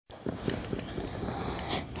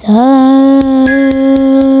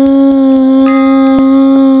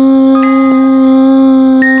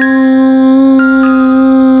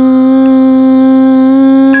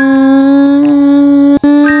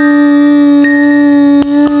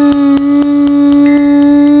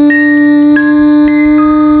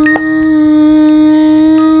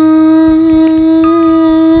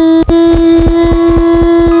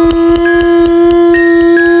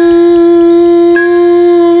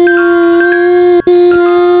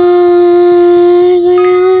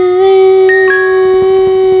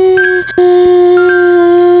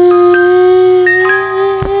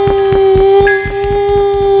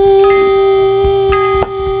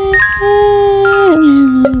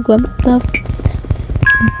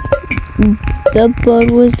The bird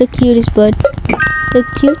was the cutest bird. The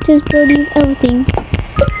cutest bird you've ever seen.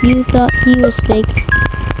 You thought he was fake,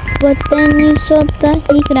 but then you saw that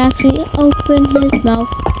he could actually open his mouth.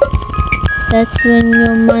 That's when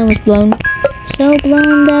your mind was blown. So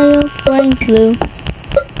blown that your brain flew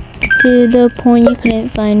to the point you couldn't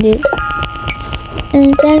find it.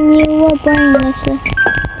 And then you were brainless.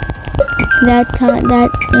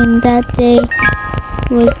 That day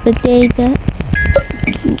was the day that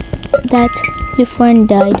your friend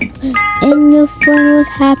died, and your friend was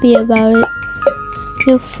happy about it.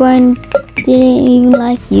 Your friend didn't even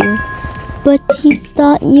like you, but he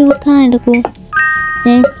thought you were kinda cool.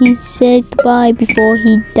 Then he said goodbye before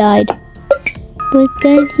he died. But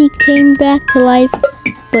then he came back to life,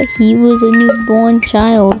 but he was a newborn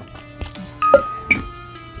child.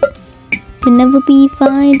 Could never be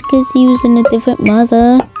found because he was in a different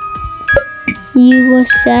mother. You were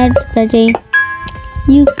sad that day.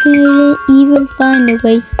 You couldn't even find a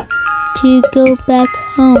way to go back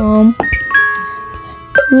home.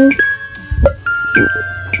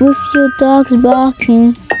 With your dogs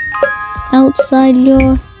barking outside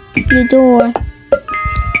your door.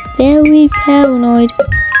 Very paranoid.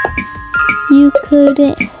 You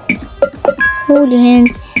couldn't hold your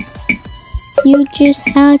hands. You just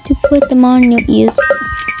had to put them on your ears.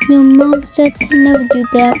 Your mom said to never do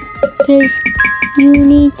that because you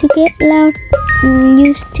need to get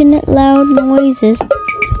used to not loud noises.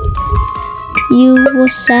 You were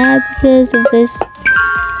sad because of this.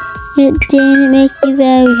 It didn't make you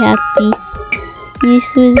very happy.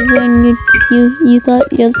 This was when you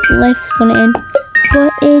thought your life was gonna end,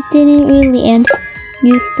 but it didn't really end.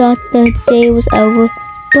 You thought the day was over,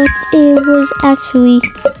 but it was actually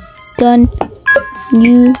done.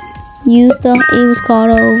 You thought it was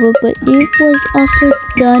called over, but it was also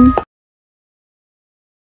done.